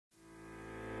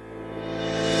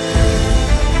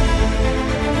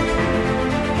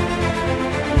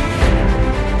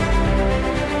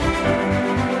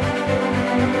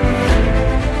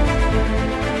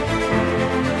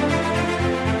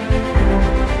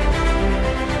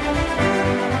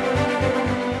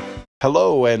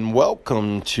Hello and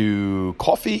welcome to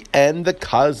Coffee and the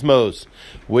Cosmos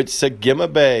with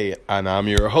Sagima Bay, and I'm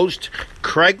your host,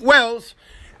 Craig Wells,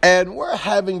 and we're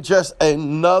having just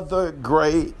another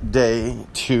great day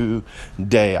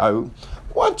today. I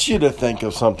want you to think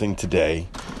of something today,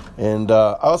 and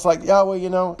I was like, Yahweh,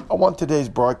 I want today's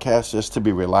broadcast just to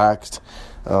be relaxed.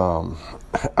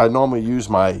 I normally use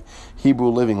my Hebrew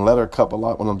Living Letter cup a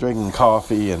lot when I'm drinking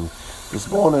coffee, and this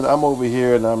morning, I'm over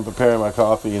here and I'm preparing my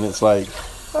coffee, and it's like,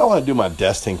 I want to do my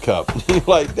Destin cup. You're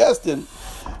like, Destin,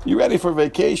 you ready for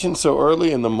vacation so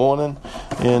early in the morning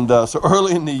and so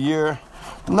early in the year?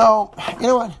 No, you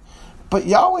know what? But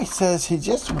Yahweh says He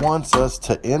just wants us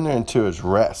to enter into His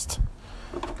rest.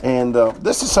 And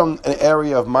this is an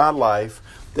area of my life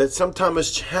that sometimes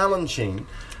is challenging.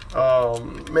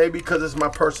 Maybe because it's my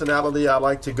personality. I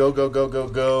like to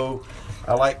go.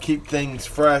 I like keep things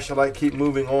fresh. I like keep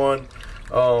moving on.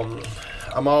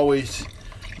 I'm always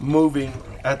moving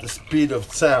at the speed of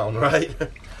sound, right?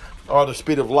 Or the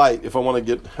speed of light, if I want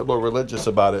to get a little religious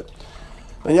about it.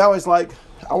 And Yahweh's like,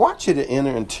 I want you to enter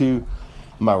into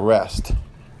my rest.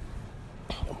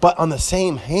 But on the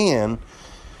same hand,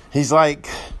 He's like,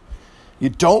 you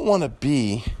don't want to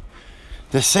be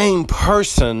the same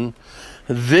person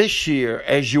this year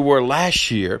as you were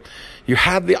last year. You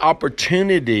have the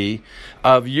opportunity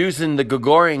of using the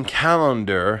Gregorian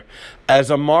calendar as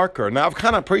a marker. Now, I've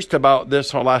kind of preached about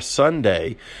this on last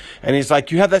Sunday, and he's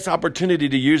like, you have this opportunity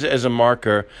to use it as a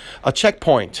marker, a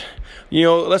checkpoint.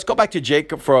 Let's go back to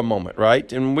Jacob for a moment,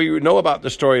 right? And we know about the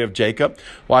story of Jacob.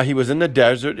 While he was in the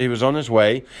desert, he was on his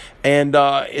way, and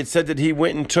it said that he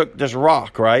went and took this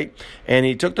rock, right? And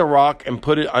he took the rock and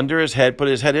put it under his head, put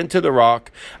his head into the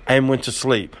rock, and went to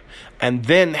sleep. And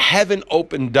then heaven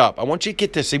opened up. I want you to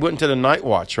get this. He went into the night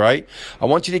watch, right? I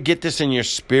want you to get this in your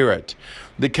spirit.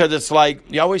 Because it's like,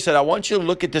 Yahweh said, I want you to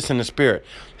look at this in the spirit.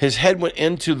 His head went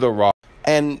into the rock.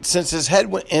 And since his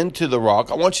head went into the rock,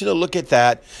 I want you to look at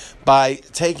that by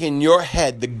taking your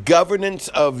head, the governance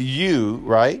of you,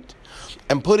 right?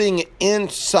 And putting it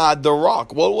inside the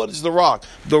rock. Well, what is the rock?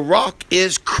 The rock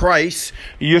is Christ,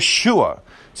 Yeshua.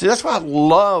 See, that's what I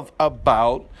love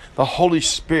about the Holy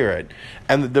Spirit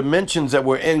and the dimensions that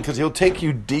we're in, because He'll take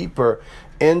you deeper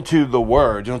into the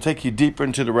Word. He'll take you deeper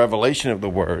into the revelation of the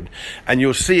Word, and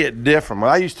you'll see it different.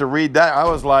 When I used to read that, I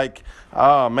was like,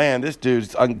 oh man, this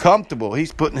dude's uncomfortable.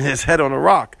 He's putting his head on a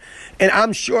rock. And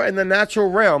I'm sure in the natural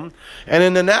realm, and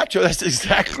in the natural, that's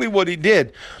exactly what he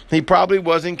did. He probably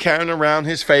wasn't carrying around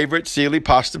his favorite Sealy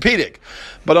Posturepedic.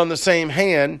 But on the same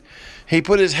hand, he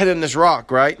put his head in this rock,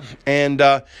 right? And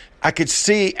I could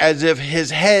see as if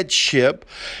his headship,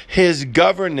 his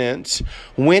governance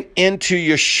went into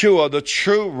Yeshua, the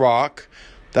true rock.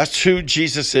 That's who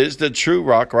Jesus is, the true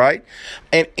rock, right?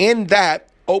 And in that,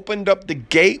 opened up the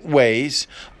gateways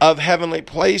of heavenly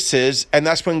places, and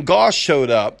that's when God showed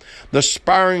up, the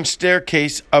spiraling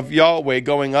staircase of Yahweh,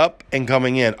 going up and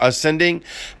coming in, ascending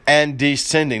and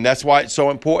descending. That's why it's so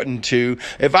important to,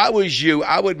 if I was you,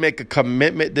 I would make a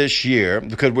commitment this year,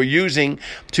 because we're using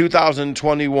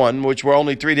 2021, which we're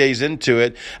only 3 days into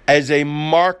it, as a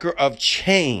marker of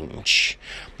change.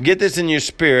 Get this in your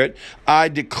spirit. I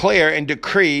declare and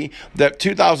decree that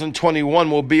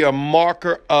 2021 will be a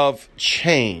marker of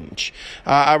change.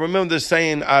 I remember the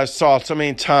saying I saw so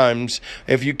many times: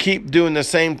 if you keep doing the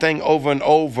same thing over and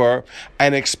over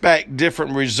and expect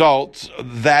different results,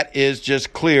 that is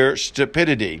just clear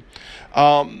stupidity.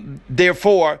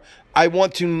 Therefore, I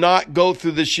want to not go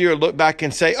through this year, look back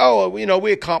and say, oh,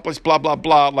 we accomplished blah, blah,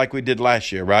 blah, like we did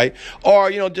last year, right?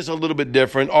 Or, just a little bit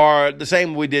different, or the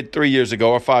same we did 3 years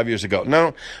ago or 5 years ago.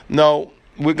 No,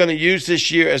 we're going to use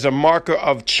this year as a marker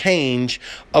of change,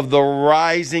 of the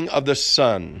rising of the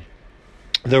sun.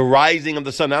 The rising of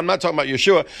the sun. Now, I'm not talking about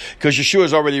Yeshua, because Yeshua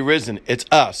is already risen. It's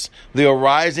us. The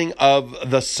arising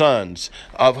of the sons,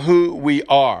 of who we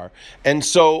are. And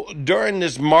so during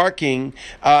this marking,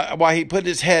 while he put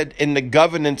his head in the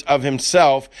governance of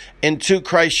himself into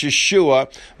Christ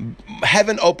Yeshua,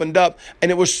 heaven opened up,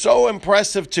 and it was so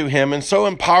impressive to him and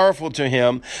so powerful to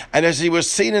him. And as he was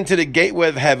seen into the gateway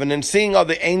of heaven and seeing all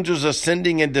the angels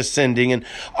ascending and descending and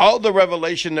all the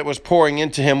revelation that was pouring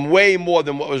into him, way more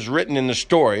than what was written in the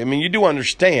story. I mean, you do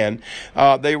understand,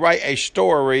 they write a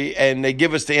story and they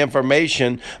give us the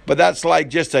information, but that's like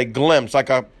just a glimpse, like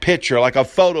a picture, like a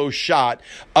photo shot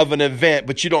of an event,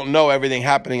 but you don't know everything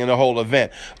happening in the whole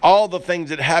event. All the things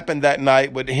that happened that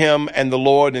night with him and the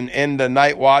Lord, and in the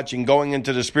night watch and going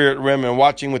into the spirit realm and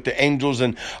watching with the angels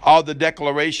and all the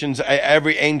declarations.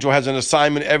 Every angel has an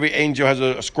assignment. Every angel has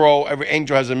a scroll. Every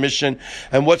angel has a mission,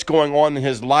 and what's going on in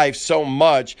his life so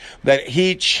much that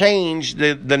he changed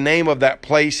the name of that that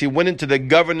place. He went into the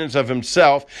governance of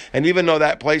himself. And even though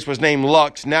that place was named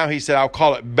Luz, now he said, I'll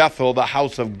call it Bethel, the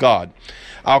house of God.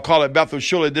 I'll call it Bethel.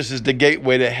 Surely this is the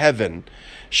gateway to heaven.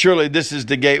 Surely this is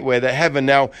the gateway to heaven.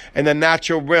 Now, in the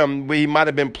natural realm, we might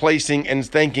have been placing and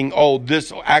thinking, oh,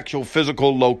 this actual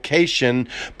physical location.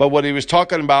 But what he was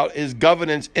talking about is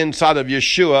governance inside of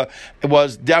Yeshua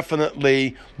was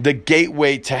definitely the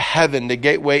gateway to heaven, the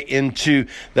gateway into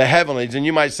the heavenlies. And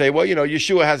you might say, well,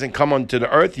 Yeshua hasn't come onto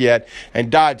the earth yet and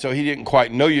died, so he didn't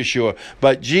quite know Yeshua.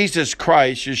 But Jesus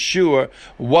Christ, Yeshua,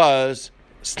 was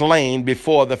slain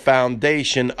before the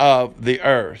foundation of the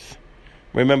earth.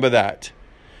 Remember that.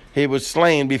 He was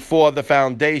slain before the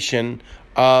foundation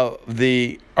of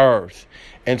the earth.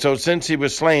 And so since he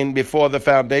was slain before the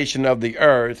foundation of the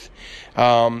earth,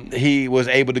 he was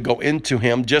able to go into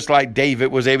him, just like David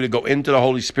was able to go into the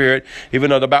Holy Spirit, even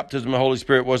though the baptism of the Holy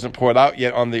Spirit wasn't poured out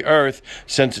yet on the earth,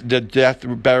 since the death,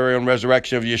 burial, and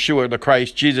resurrection of Yeshua, the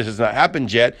Christ Jesus, has not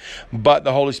happened yet, but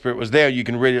the Holy Spirit was there. You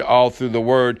can read it all through the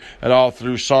Word and all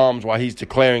through Psalms while he's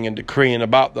declaring and decreeing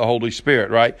about the Holy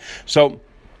Spirit, right? So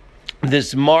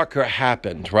this marker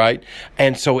happened, right?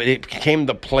 And so it became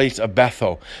the place of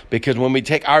Bethel, because when we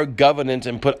take our governance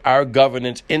and put our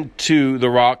governance into the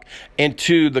rock,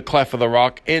 into the cleft of the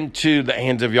rock, into the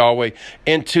hands of Yahweh,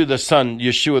 into the Son,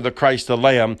 Yeshua, the Christ, the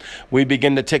Lamb, we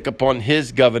begin to take upon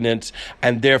his governance,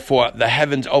 and therefore the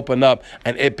heavens open up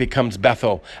and it becomes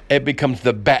Bethel. It becomes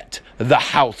the Bet, the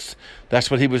house. That's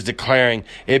what he was declaring.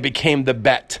 It became the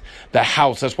Bet, the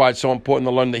house. That's why it's so important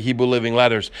to learn the Hebrew Living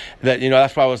Letters.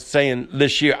 That's why I was saying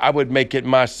this year, I would make it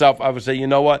myself. I would say, you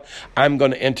know what? I'm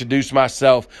going to introduce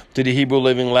myself to the Hebrew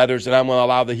Living Letters, and I'm going to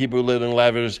allow the Hebrew Living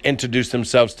Letters introduce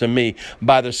themselves to me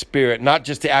by the Spirit. Not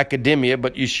just the academia,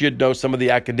 but you should know some of the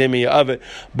academia of it,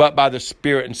 but by the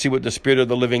Spirit, and see what the Spirit of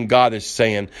the living God is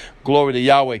saying. Glory to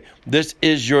Yahweh. This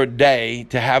is your day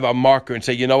to have a marker and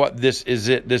say, you know what? This is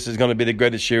it. This is going to be the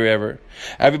greatest year ever.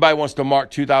 Everybody wants to mark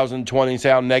 2020 and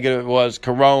say how negative it was,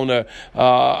 Corona,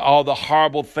 all the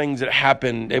horrible things that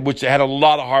happened, which had a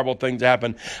lot of horrible things that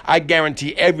happened. I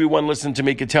guarantee everyone listening to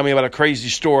me could tell me about a crazy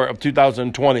story of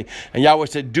 2020. And Yahweh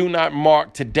said, do not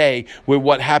mark today with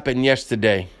what happened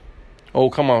yesterday. Oh,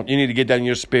 come on. You need to get that in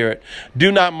your spirit.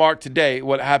 Do not mark today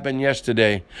what happened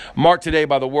yesterday. Mark today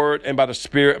by the Word and by the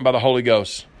Spirit and by the Holy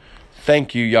Ghost.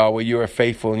 Thank you, Yahweh. You are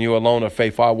faithful, and you alone are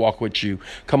faithful. I walk with you.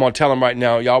 Come on, tell him right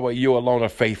now, Yahweh, you alone are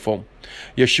faithful.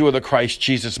 Yeshua the Christ,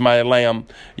 Jesus, my Lamb,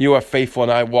 you are faithful,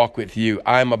 and I walk with you.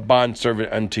 I am a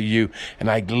bondservant unto you,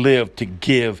 and I live to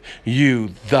give you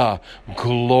the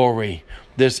glory.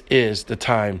 This is the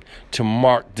time to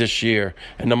mark this year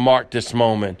and to mark this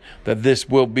moment, that this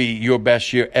will be your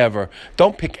best year ever.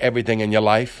 Don't pick everything in your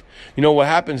life. You know what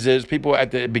happens is people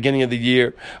at the beginning of the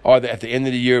year or at the end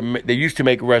of the year, they used to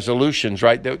make resolutions,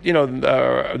 right?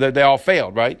 They all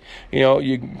failed, right? I'm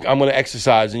going to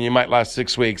exercise and you might last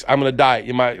 6 weeks. I'm going to diet.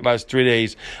 You might last 3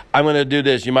 days. I'm going to do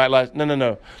this. You might last.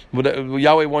 No. What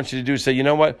Yahweh wants you to do is say, you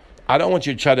know what? I don't want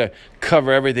you to try to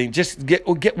cover everything. Just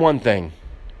get one thing.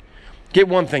 Get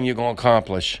one thing you're going to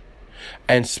accomplish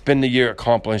and spend the year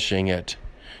accomplishing it.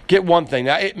 Get one thing.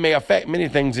 Now, it may affect many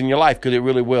things in your life, because it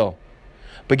really will.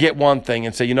 But get one thing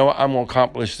and say, you know what? I'm going to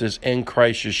accomplish this in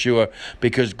Christ Yeshua,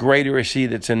 because greater is he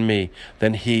that's in me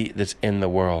than he that's in the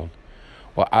world.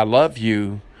 Well, I love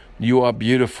you. You are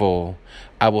beautiful.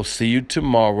 I will see you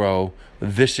tomorrow.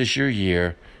 This is your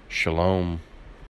year. Shalom.